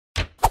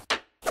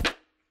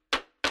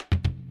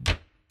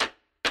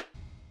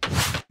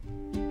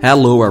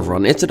Hello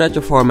everyone, it's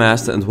the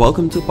Master and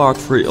welcome to part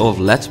 3 of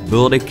Let's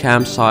Build a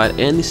Campsite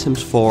in The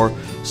Sims 4.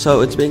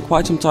 So it's been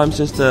quite some time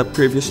since the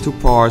previous 2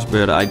 parts,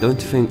 but I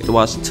don't think it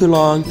was too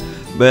long.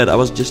 But I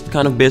was just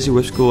kind of busy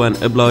with school and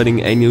uploading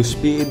a new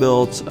speed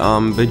build,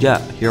 but yeah,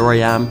 here I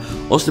am.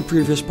 Also the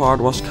previous part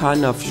was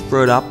kind of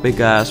screwed up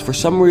because for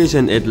some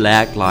reason it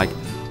lagged like,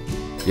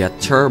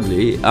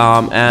 terribly.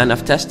 And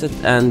I've tested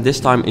and this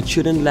time it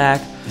shouldn't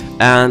lag.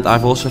 And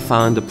I've also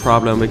found the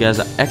problem because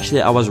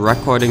actually I was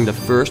recording the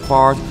first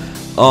part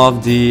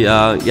of the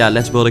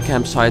Let's Build a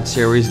Campsite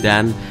series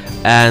then,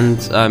 and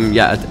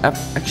it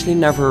actually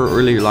never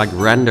really like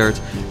rendered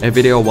a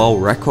video while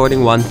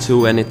recording one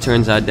too, and it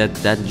turns out that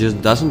that just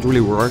doesn't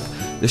really work.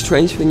 The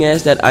strange thing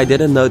is that I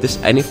didn't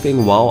notice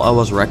anything while I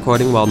was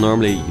recording, while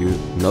normally you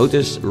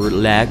notice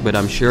lag, but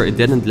I'm sure it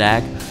didn't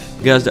lag.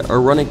 Because the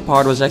ironic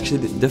part was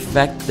actually the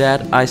fact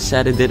that I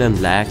said it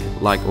didn't lag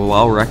like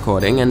while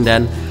recording, and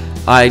then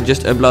I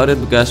just uploaded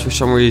because for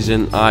some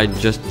reason I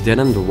just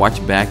didn't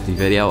watch back the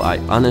video. I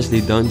honestly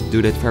don't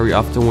do that very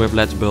often with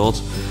Let's Build.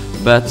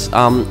 But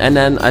and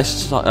then I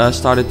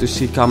started to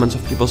see comments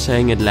of people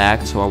saying it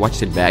lagged, so I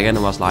watched it back and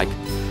I was like,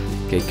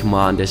 okay, come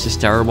on, this is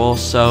terrible.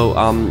 So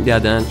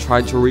then I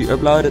tried to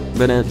re-upload it,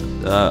 but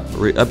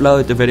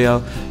re-upload the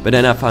video, but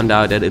then I found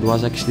out that it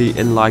was actually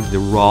in like the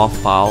raw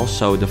file,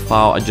 so the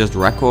file I just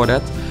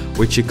recorded,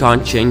 which you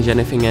can't change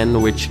anything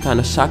in, which kind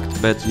of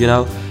sucked. But you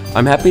know,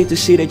 I'm happy to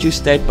see that you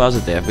stayed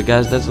positive,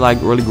 because that's like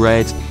really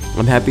great.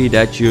 I'm happy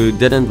that you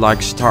didn't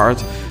like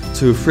start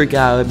to freak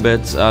out,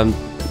 but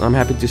I'm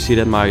happy to see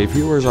that my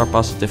viewers are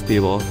positive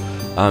people,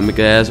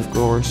 because of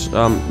course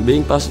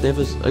being positive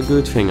is a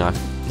good thing,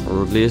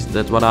 or at least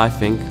that's what I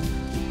think.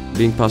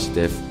 Being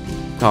positive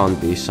can't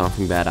be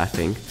something bad, I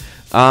think.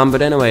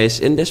 But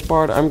anyways, in this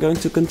part I'm going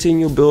to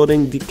continue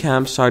building the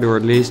campsite, or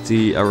at least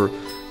the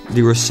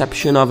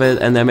reception of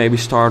it, and then maybe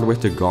start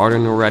with the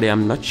garden already.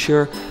 I'm not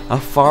sure how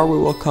far we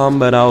will come,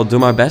 but I'll do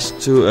my best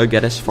to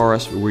get as far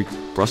as we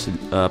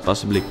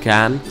possibly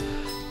can.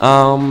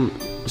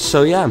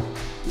 So yeah,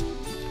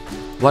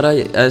 what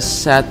I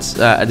said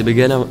at the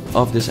beginning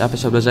of this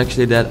episode was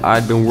actually that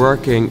I'd been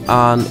working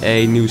on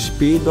a new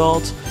speed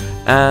build,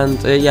 and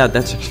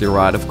that's actually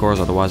right, of course,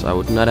 otherwise I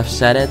would not have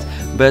said it.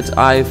 But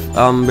I've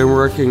been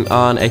working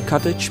on a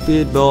cottage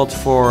speed build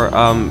for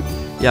on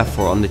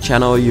the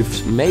channel.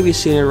 You've maybe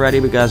seen it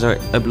already because I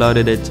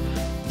uploaded it,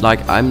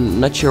 like, I'm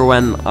not sure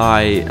when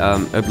I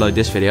upload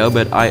this video,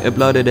 but I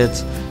uploaded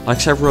it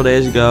like several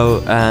days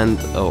ago, and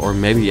or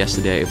maybe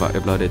yesterday if I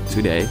upload it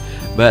today.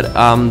 But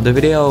the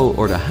video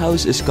or the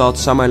house is called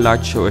Summer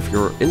Lodge, so if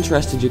you're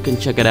interested you can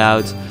check it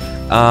out.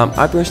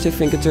 I personally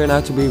think it turned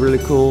out to be really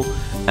cool,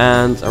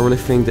 and I really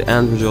think the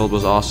end result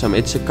was awesome.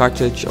 It's a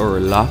cottage or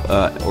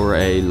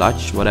a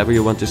lodge, whatever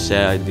you want to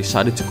say. I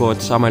decided to call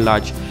it Summer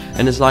Lodge,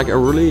 and it's like a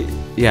really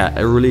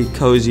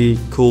cozy,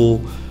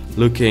 cool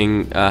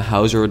looking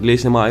house, or at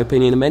least in my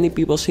opinion. Many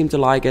people seem to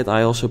like it.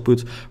 I also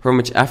put very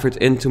much effort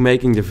into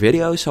making the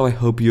video, so I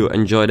hope you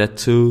enjoy that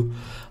too.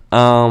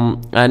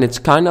 And it's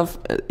kind of,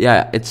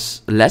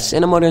 it's less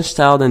in a modern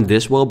style than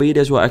this will be.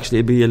 This will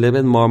actually be a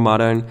little bit more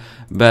modern,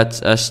 but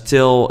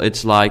still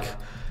it's like,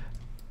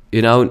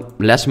 you know,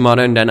 less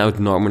modern than I would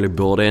normally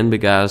build in,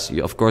 because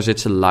of course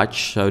it's a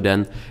lodge, so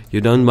then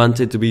you don't want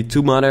it to be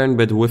too modern.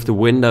 But with the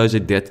windows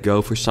it did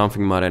go for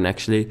something modern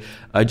actually,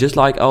 just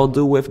like I'll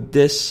do with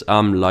this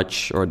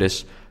lodge or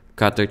this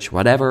cottage,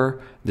 whatever,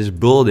 this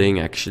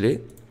building actually.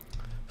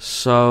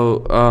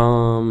 So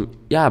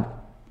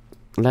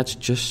let's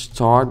just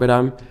start. But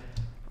I'm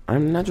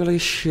not really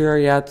sure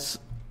yet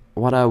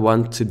what I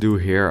want to do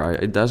here.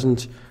 It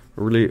doesn't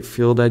really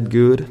feel that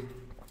good.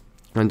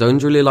 I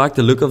don't really like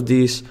the look of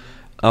these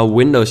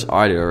windows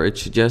either.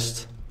 It's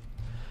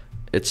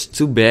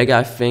too big,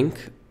 I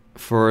think,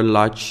 for a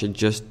lodge. It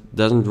just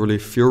doesn't really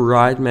feel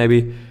right.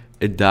 Maybe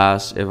it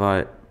does if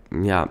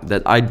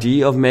that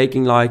idea of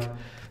making like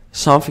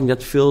something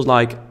that feels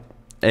like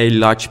a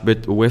lodge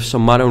but with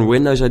some modern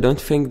windows, I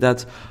don't think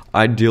that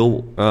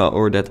ideal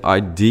or that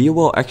idea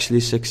will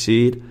actually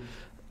succeed.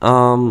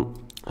 So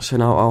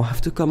now I'll have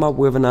to come up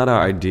with another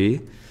idea.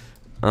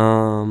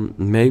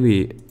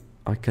 Maybe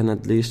I can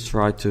at least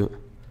try to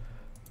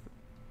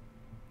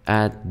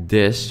add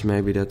this.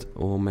 Maybe that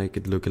will make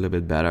it look a little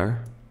bit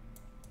better.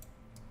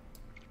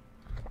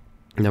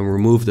 And then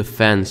remove the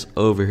fence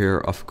over here,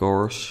 of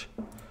course.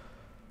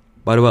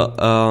 By the way,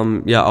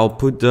 I'll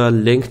put the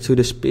link to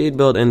the speed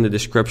build in the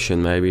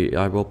description. Maybe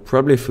I will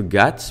probably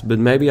forget, but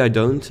maybe I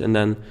don't. And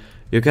then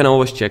you can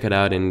always check it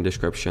out in the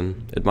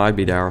description. It might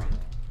be there.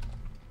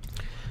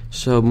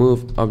 So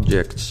move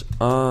objects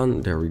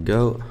on. There we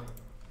go.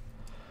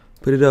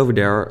 Put it over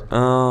there.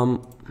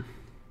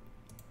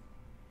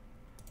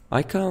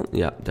 I can't.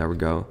 Yeah, there we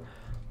go.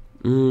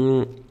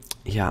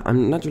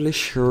 I'm not really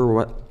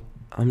sure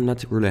I'm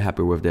not really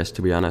happy with this,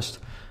 to be honest.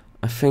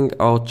 I think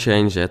I'll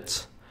change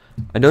it.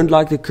 I don't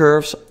like the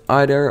curves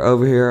either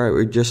over here.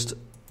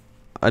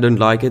 I don't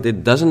like it.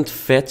 It doesn't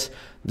fit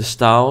the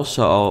style.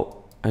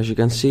 So as you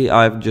can see,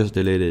 I've just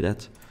deleted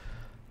it.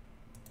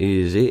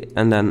 Easy.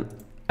 And then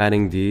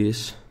adding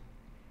these.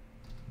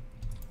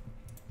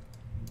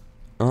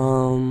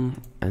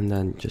 And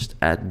then just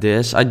add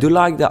this. I do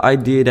like the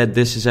idea that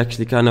this is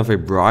actually kind of a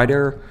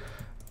brighter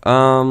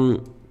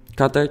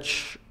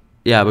cottage.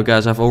 Yeah,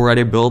 because I've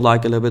already built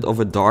like a little bit of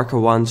a darker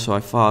one, so I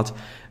thought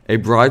a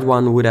bright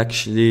one would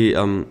actually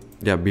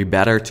be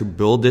better to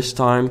build this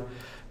time,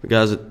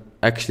 because it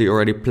actually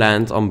already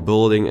planned on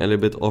building a little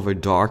bit of a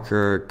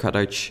darker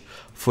cottage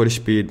for the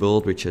speed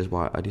build, which is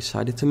why I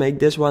decided to make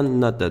this one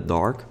not that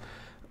dark.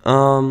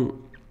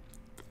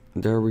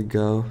 There we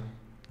go.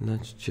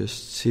 Let's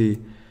just see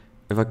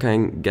if I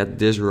can get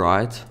this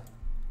right.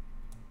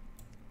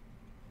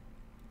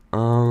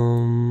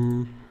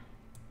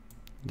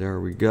 There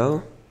we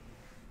go.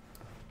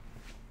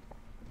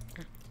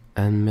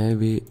 And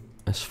maybe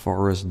as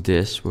far as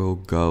this will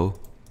go.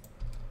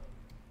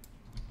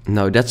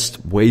 No,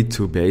 that's way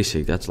too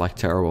basic. That's like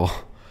terrible.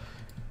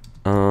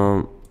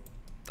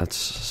 That's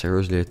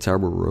seriously a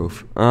terrible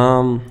roof.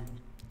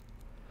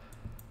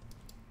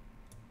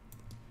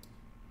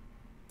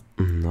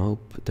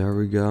 Nope, there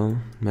we go.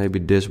 Maybe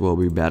this will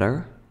be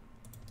better.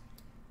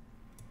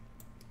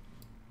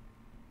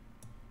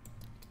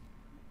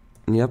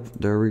 Yep,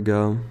 there we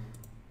go.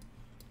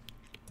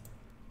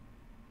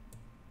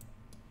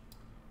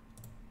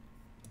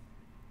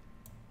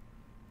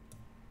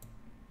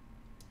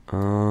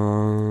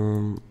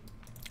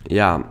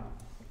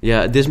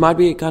 Yeah, this might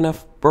be kind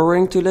of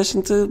boring to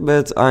listen to,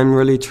 but I'm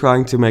really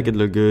trying to make it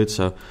look good,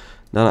 so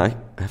then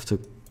I have to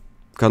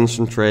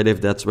concentrate,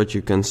 if that's what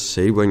you can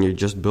say when you're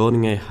just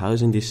building a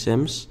house in The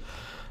Sims,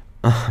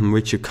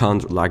 which you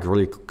can't like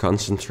really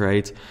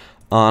concentrate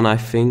on, I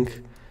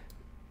think.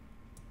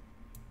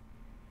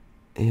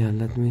 Yeah,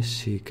 let me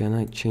see, can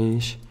I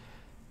change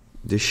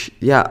the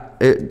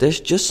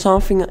there's just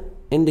something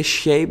in the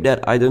shape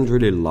that I don't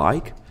really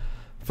like.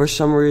 For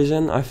some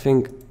reason, I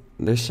think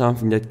there's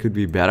something that could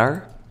be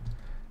better,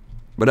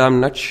 but I'm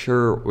not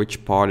sure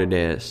which part it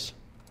is.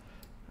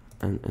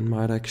 And it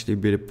might actually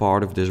be the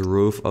part of this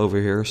roof over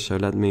here, so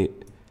let me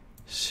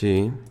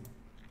see.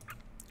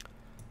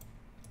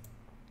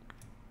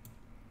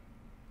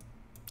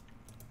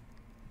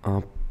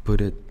 I'll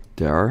put it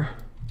there.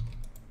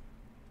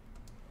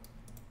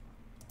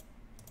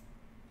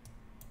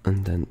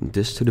 And then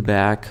this to the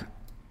back.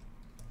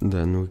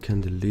 Then we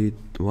can delete.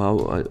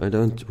 Well, I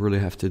don't really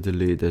have to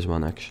delete this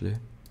one actually.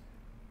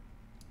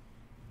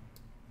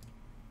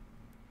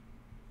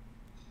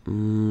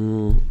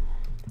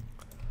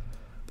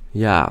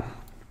 Yeah.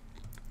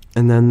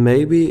 And then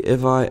maybe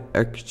if I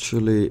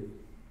actually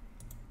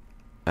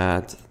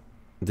add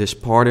this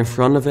part in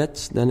front of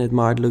it, then it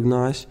might look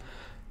nice.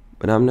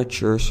 But I'm not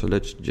sure, so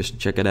let's just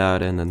check it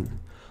out and then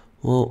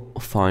we'll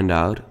find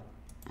out.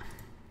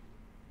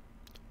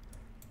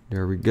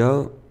 There we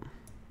go.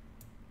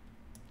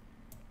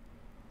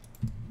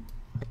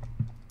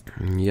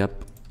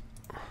 Yep.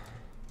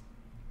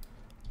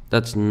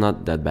 That's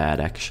not that bad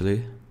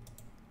actually.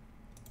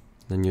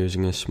 Then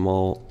using a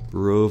small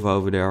roof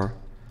over there.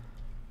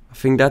 I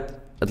think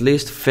that at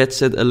least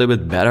fits it a little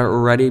bit better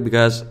already,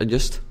 because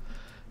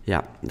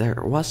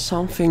there was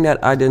something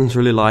that I didn't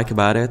really like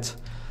about it.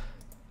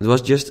 It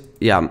was just,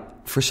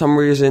 for some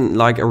reason,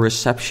 like a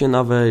reception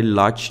of a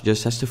lodge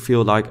just has to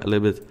feel like a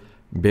little bit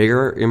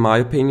bigger in my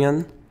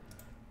opinion.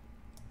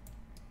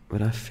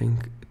 But I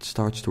think it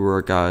starts to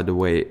work out the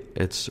way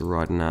it's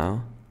right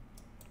now.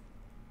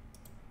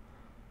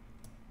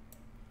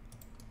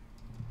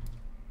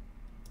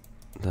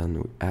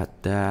 Then we add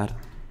that.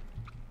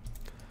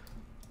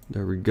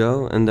 There we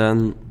go. And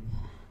then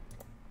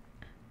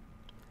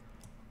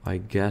I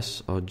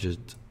guess I'll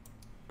just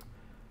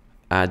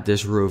add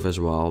this roof as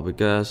well,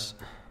 because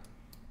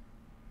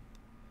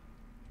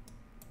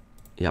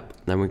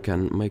then we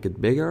can make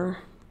it bigger.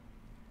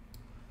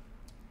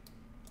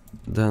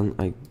 Then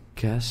I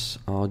guess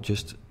I'll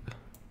just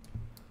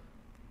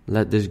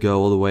let this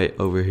go all the way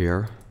over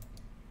here.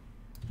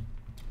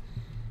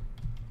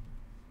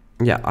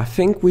 Yeah, I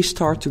think we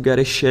start to get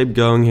a shape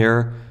going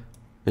here.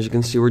 As you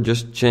can see, we're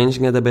just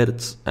changing it a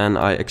bit, and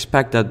I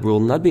expect that we'll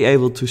not be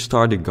able to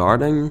start the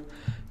garden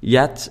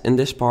yet in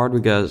this part,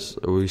 because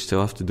we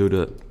still have to do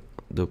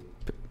the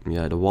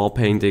wall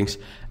paintings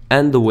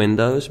and the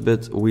windows,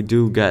 but we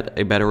do get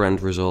a better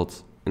end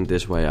result in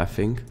this way, I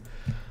think.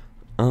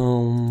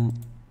 And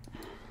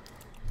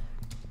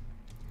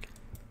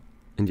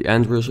the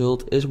end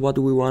result is what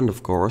we want,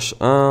 of course.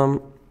 There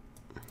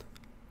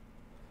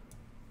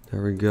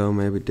we go,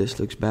 maybe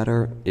this looks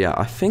better. Yeah,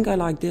 I think I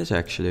like this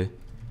actually.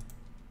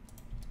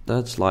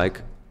 That's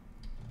like,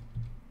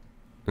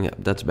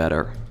 that's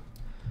better.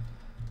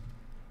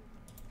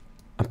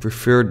 I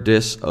prefer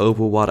this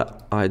over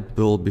what I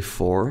built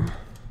before.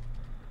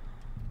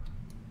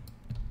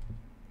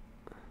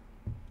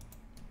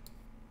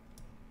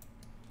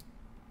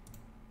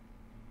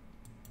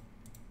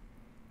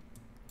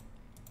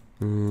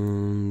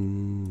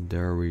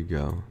 There we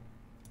go.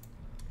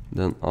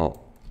 Then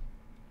I'll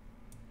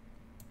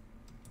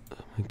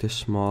make this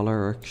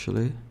smaller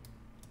actually.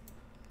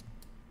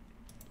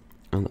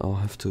 And I'll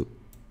have to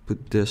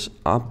put this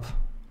up.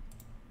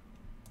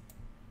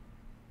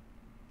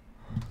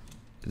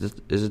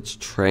 Is it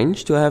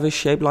strange to have a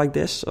shape like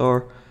this,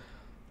 or?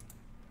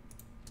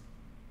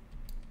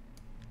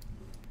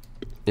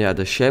 Yeah,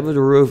 the shape of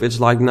the roof is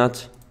like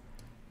not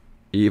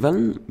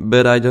even,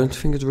 but I don't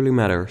think it really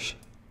matters.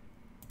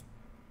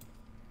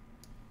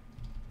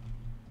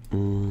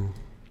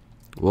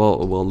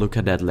 We'll look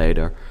at that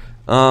later.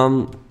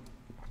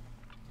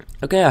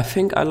 Okay, I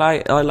think I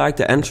like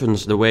the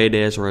entrance the way it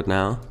is right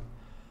now.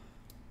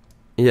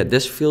 Yeah,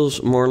 this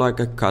feels more like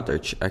a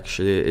cottage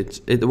actually.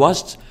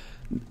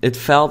 It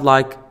felt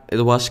like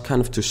it was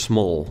kind of too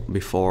small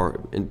before.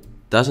 It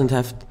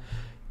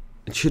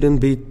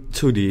shouldn't be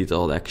too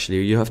detailed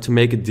actually. You have to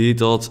make it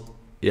detailed.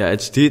 Yeah,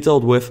 it's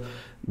detailed with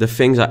the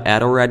things I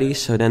add already,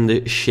 so then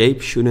the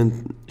shape should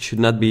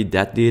not be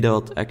that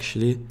detailed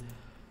actually.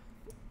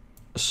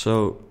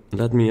 So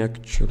let me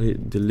actually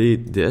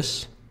delete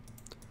this.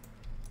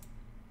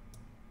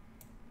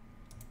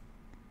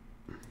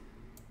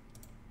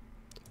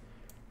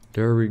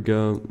 There we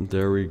go,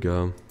 there we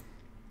go.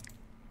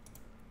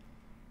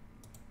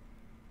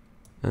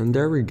 And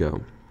there we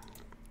go.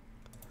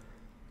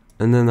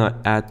 And then I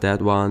add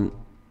that one.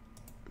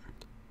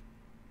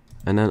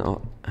 And then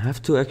I'll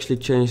have to actually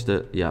change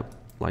the, yeah,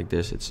 like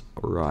this, it's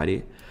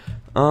alrighty.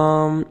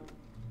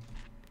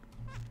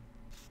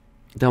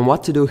 Then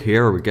what to do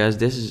here, because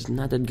this is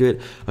not that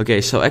good. Okay,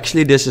 so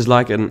actually this is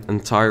like an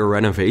entire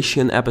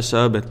renovation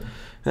episode, but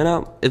you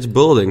know, it's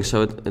building,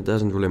 so it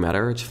doesn't really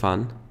matter, it's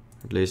fun.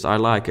 At least I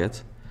like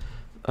it.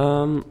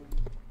 So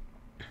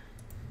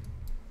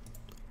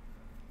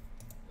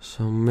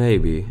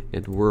maybe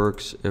it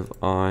works if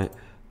I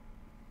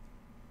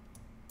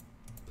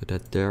put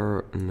that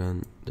there, and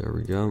then there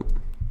we go.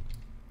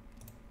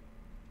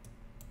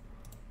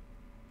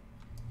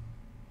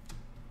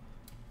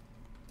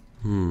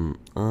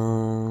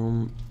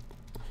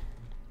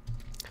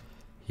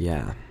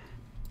 Yeah.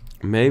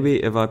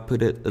 Maybe if I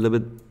put it a little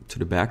bit to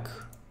the back.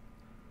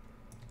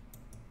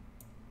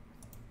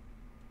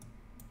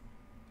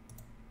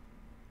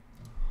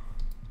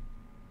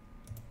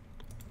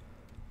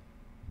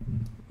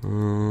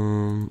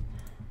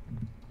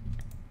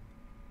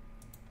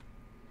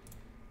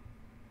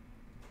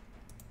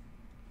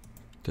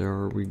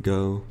 There we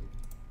go.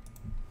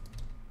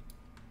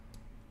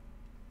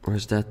 Or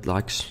is that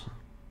like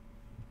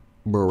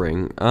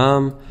boring?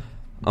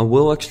 I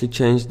will actually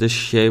change the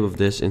shape of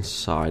this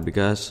inside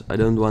because I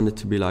don't want it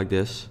to be like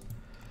this.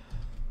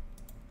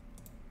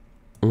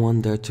 I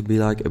want there to be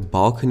like a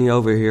balcony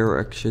over here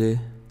actually.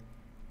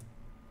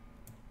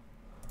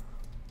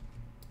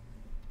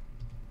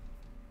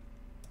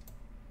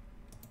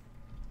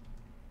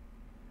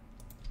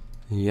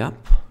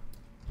 Yep.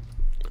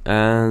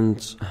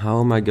 And how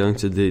am I going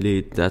to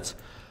delete that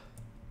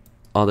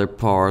other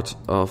part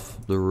of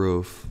the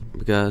roof?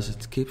 Because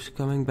it keeps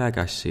coming back,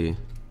 I see.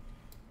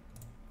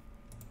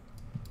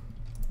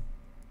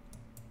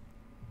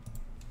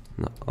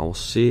 No, I'll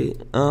see.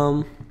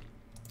 Now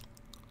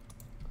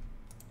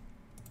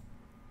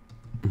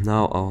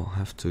I'll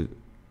have to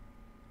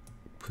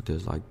put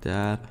this like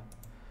that.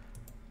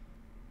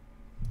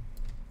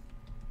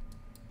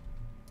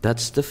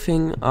 That's the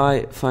thing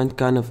I find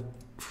kind of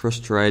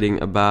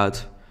frustrating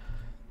about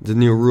the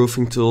new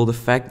roofing tool. The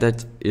fact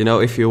that, you know,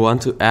 if you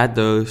want to add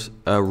those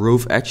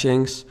roof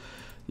etchings,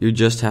 you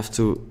just have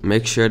to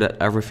make sure that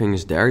everything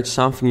is there. It's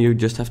something you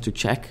just have to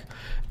check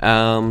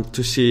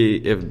to see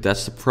if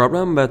that's the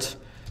problem. But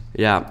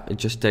yeah, it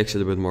just takes a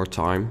little bit more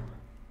time.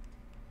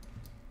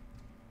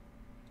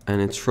 And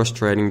it's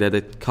frustrating that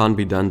it can't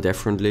be done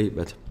differently,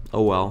 but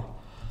oh well.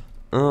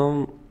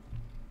 Do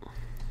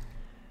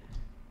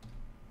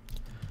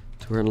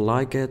I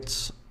like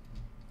it?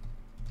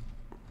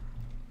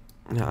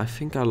 Yeah, I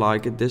think I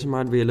like it. This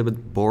might be a little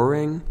bit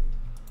boring.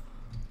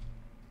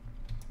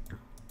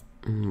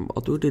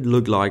 What would it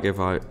look like if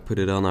I put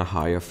it on a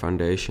higher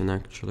foundation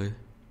actually?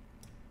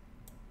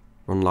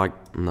 On like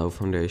no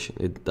foundation.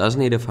 It does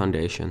need a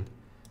foundation.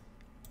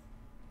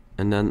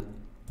 And then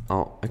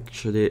I'll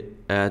actually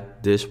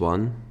add this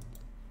one,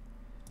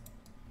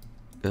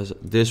 because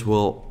this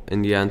will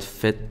in the end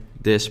fit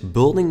this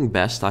building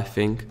best, I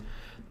think.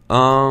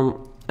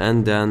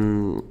 And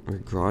then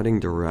regarding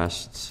the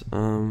rest,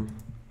 do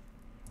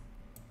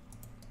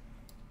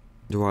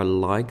I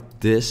like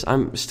this?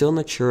 I'm still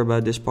not sure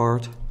about this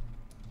part.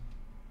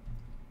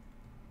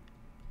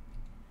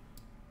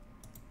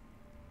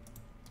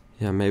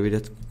 Yeah, maybe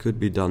that could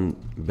be done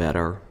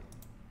better.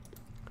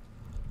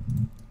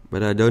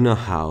 But I don't know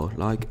how.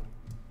 Like,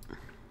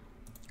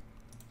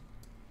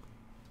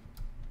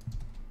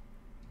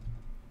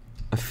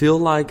 I feel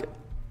like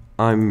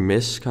I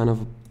miss kind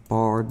of a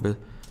part, but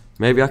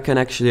maybe I can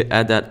actually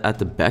add that at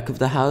the back of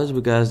the house,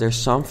 because there's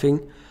something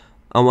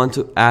I want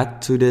to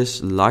add to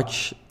this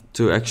lodge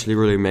to actually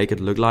really make it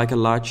look like a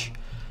lodge,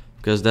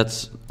 because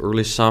that's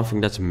really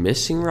something that's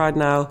missing right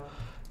now.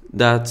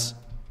 That,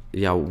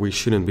 yeah, we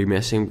shouldn't be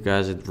missing,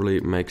 because it really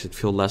makes it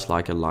feel less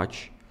like a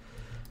lodge.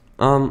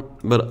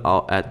 But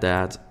I'll add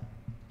that.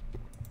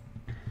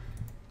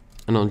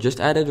 And I'll just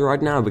add it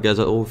right now, because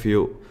all of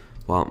you,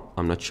 well,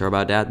 I'm not sure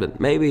about that, but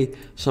maybe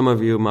some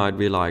of you might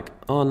be like,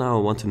 oh, now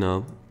I want to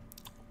know.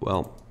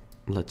 well,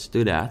 let's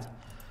do that.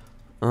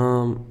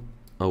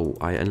 Oh,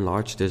 I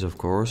enlarged this, of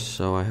course,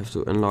 so I have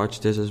to enlarge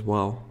this as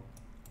well.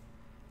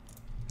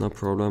 No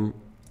problem.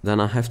 Then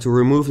I have to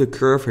remove the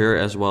curve here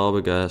as well,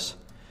 because,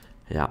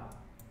 yeah,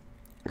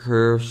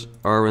 curves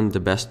aren't the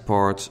best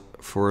part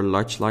for a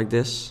lodge like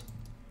this.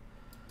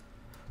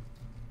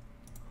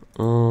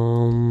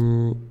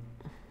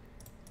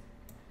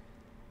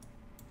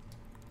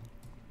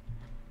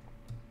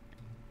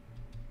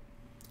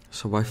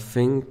 So I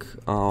think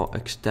I'll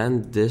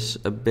extend this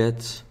a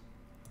bit.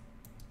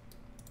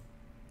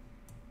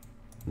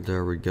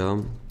 There we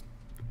go.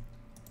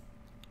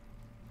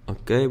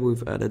 Okay,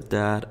 we've added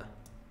that.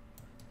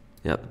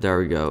 Yep, there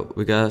we go.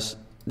 Because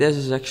this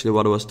is actually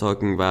what I was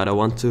talking about. I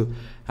want to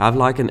have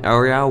like an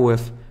area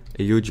with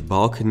a huge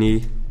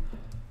balcony.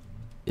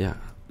 Yeah,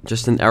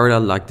 just an area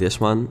like this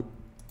one.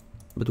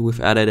 But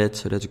we've added it,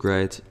 so that's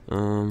great.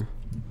 How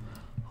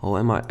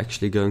am I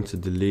actually going to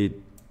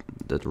delete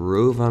that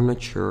roof? I'm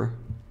not sure.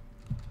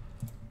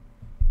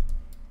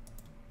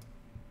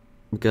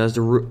 Because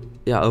the roof,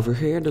 yeah, over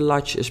here the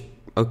lodge is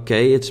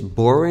okay. It's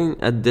boring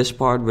at this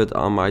part, but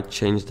I might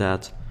change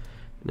that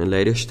in a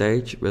later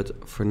stage.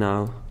 But for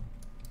now,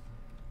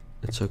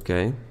 it's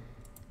okay.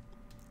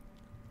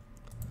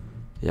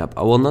 Yep,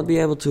 I will not be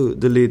able to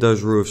delete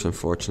those roofs,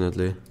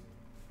 unfortunately.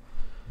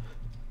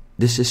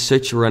 This is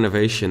such a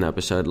renovation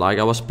episode. Like,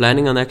 I was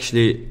planning on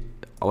actually,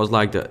 I was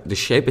like, the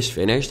shape is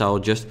finished. I'll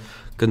just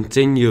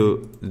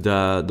continue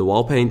the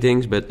wall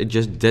paintings, but it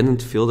just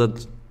didn't feel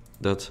that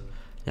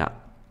yeah,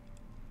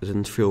 it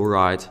didn't feel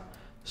right.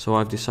 So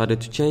I've decided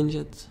to change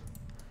it.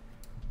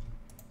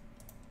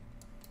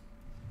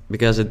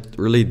 Because it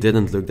really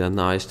didn't look that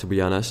nice, to be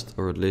honest.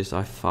 Or at least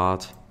I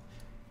thought.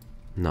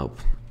 Nope.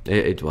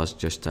 It was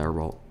just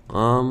terrible.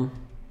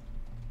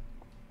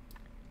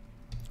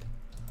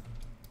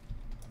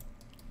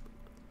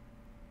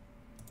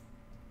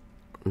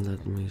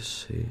 Let me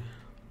see.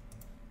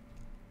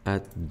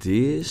 Add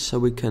these so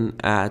we can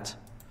add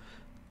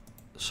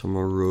some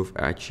more roof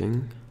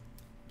etching.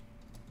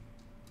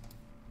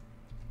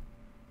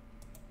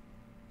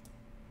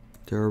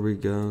 There we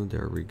go,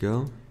 there we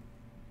go.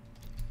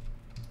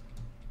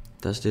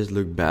 Does this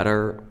look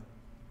better?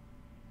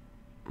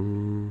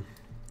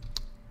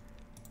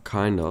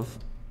 Kind of.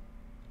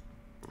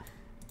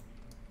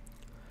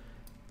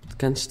 It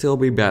can still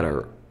be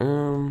better.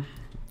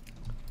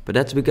 But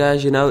that's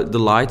because, you know, the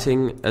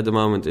lighting at the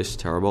moment is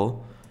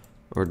terrible.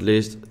 Or at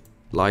least,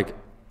 like,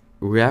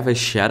 we have a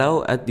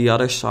shadow at the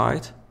other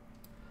side,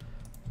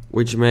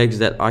 which makes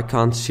that I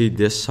can't see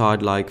this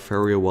side, like,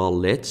 very well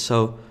lit.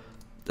 So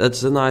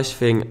that's the nice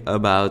thing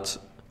about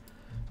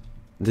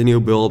the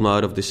new build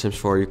mode of The Sims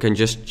 4. You can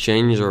just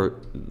change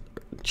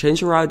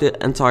around the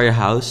entire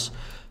house.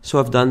 So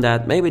I've done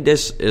that. Maybe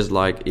this is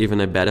like even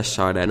a better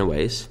side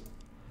anyways.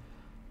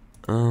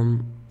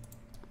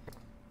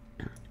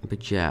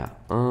 But yeah,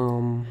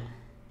 no,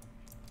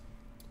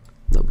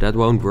 that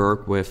won't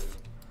work with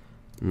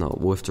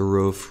the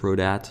roof through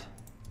that.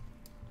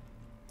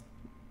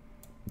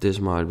 This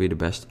might be the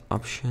best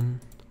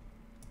option.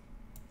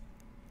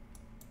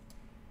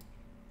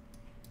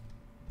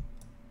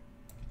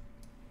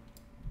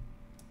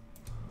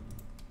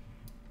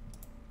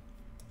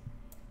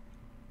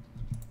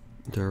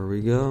 There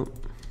we go.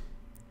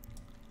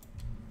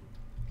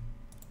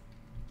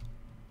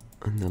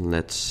 And then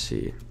let's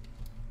see.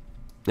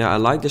 Yeah, I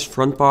like this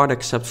front part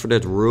except for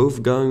that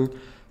roof going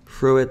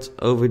through it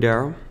over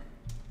there.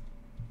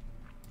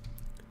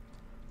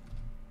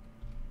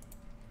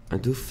 I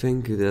do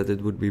think that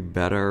it would be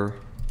better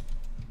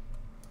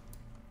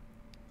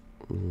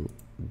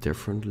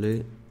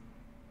differently.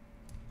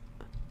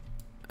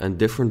 And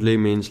differently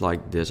means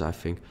like this, I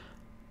think.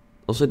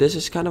 Also, this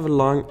is kind of a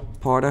long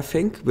part, I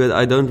think, but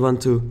I don't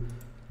want to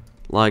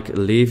like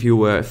leave you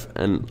with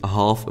a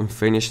half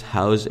unfinished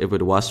house if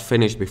it was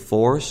finished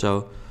before,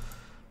 so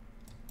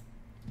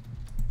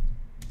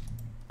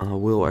I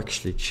will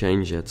actually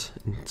change it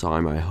in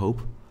time, I hope.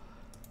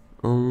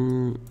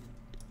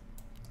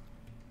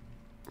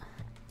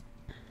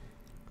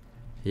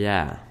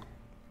 Yeah.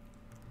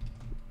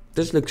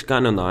 This looks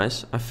kind of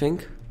nice, I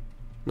think.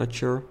 Not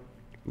sure,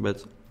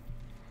 but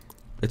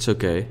it's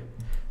okay.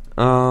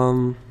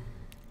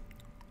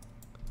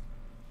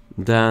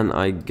 Then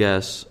I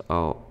guess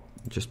I'll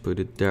just put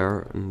it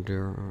there and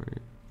there.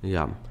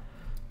 Yeah,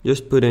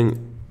 just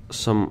putting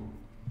some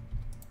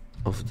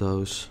of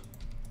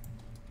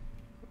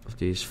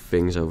these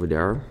things over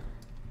there.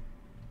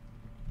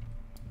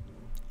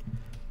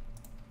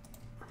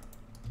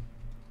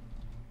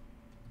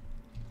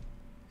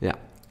 Yeah,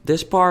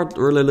 this part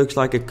really looks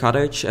like a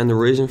cottage, and the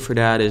reason for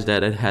that is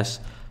that it has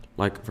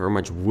like very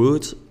much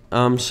wood.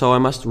 So I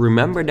must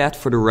remember that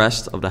for the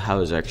rest of the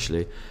house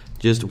actually.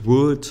 Just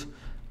wood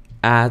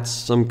adds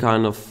some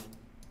kind of,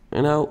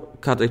 you know,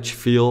 cottage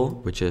feel,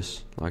 which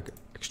is like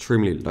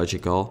extremely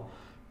logical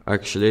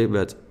actually,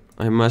 but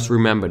I must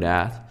remember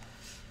that.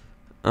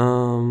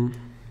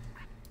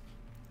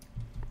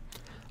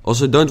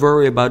 Also, don't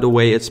worry about the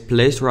way it's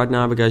placed right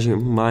now, because you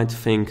might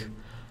think,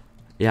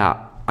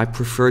 yeah, I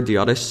prefer the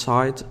other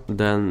side.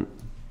 Then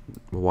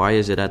why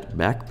is it at the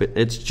back? But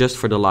it's just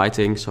for the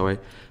lighting, so I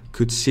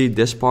could see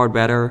this part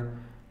better.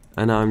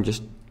 And I'm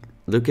just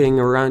looking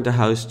around the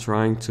house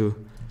trying to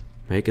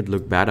make it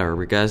look better,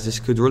 because this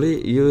could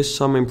really use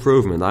some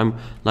improvement. I'm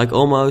like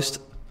almost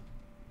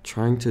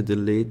trying to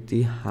delete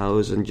the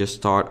house and just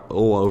start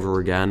all over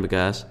again,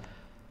 because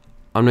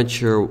I'm not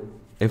sure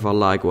if I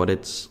like what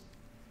it's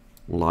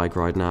like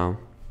right now.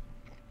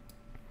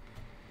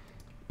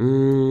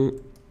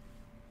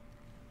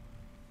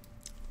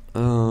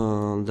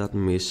 Let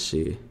me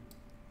see.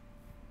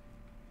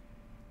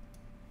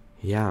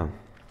 Yeah.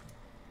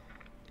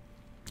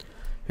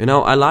 You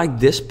know, I like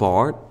this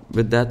part,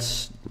 but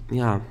that's,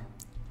 yeah.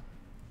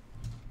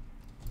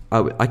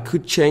 I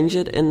could change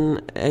it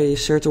in a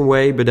certain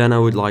way, but then I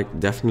would like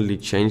definitely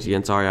change the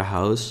entire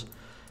house.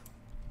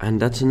 And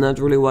that's not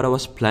really what I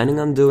was planning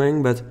on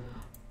doing, but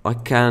I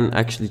can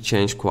actually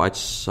change quite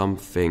some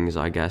things,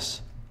 I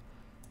guess.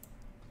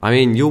 I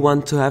mean, you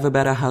want to have a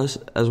better house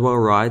as well,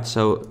 right?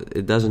 So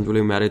it doesn't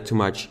really matter too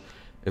much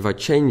if I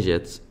change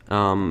it,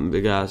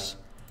 because,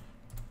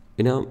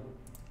 you know,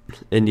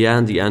 in the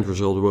end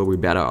result will be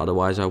better.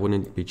 Otherwise, I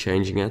wouldn't be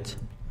changing it.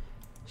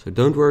 So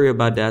don't worry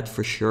about that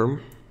for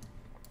sure.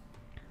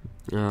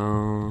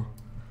 Okay,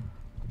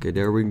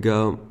 there we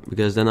go.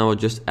 Because then I will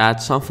just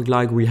add something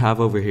like we have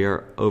over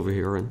here,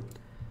 and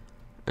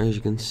as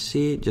you can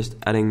see, just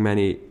adding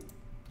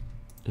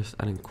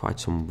quite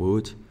some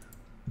wood.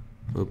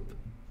 Oop.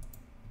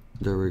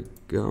 There we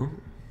go.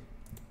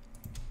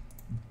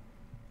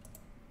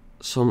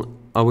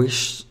 I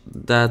wish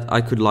that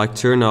I could like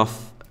turn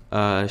off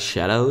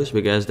shadows,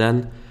 because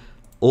then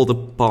all the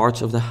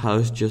parts of the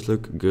house just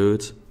look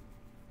good.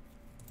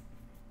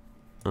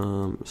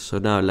 So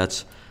now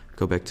let's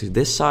go back to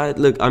this side.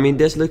 Look, I mean,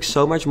 this looks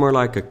so much more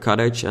like a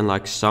cottage and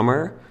like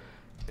summer.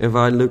 If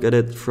I look at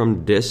it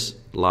from this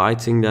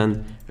lighting,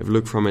 then if I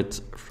look from it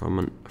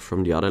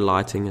from the other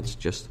lighting, it's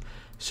just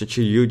such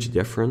a huge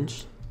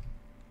difference.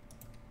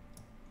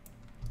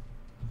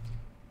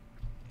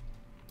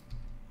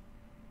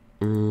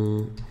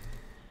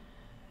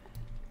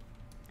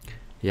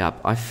 Yeah,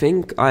 I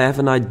think I have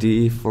an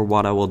idea for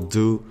what I will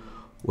do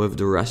with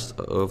the rest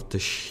of the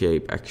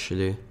shape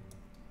actually.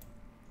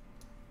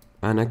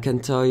 And I can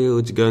tell you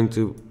it's going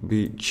to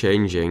be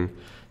changing.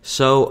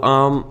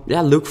 So,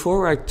 yeah, look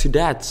forward to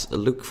that.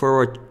 Look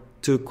forward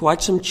to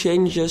quite some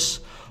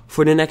changes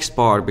for the next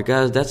part,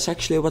 because that's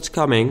actually what's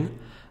coming.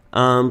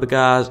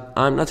 Because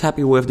I'm not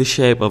happy with the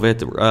shape of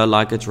it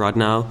like it's right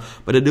now.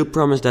 But I do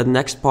promise that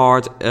next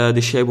part,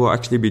 the shape will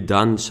actually be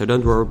done. So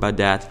don't worry about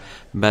that.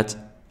 But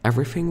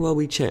everything will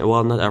be changing.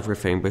 Well, not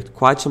everything, but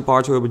quite some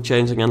parts will be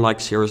changing. And like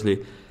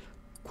seriously,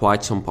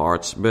 quite some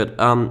parts. But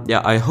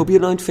yeah, I hope you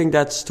don't think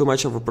that's too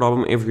much of a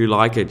problem. If you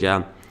like it,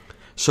 yeah.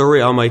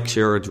 Sorry, I'll make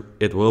sure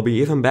it will be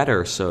even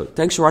better. So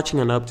thanks for watching,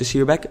 and I hope to see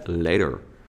you back later.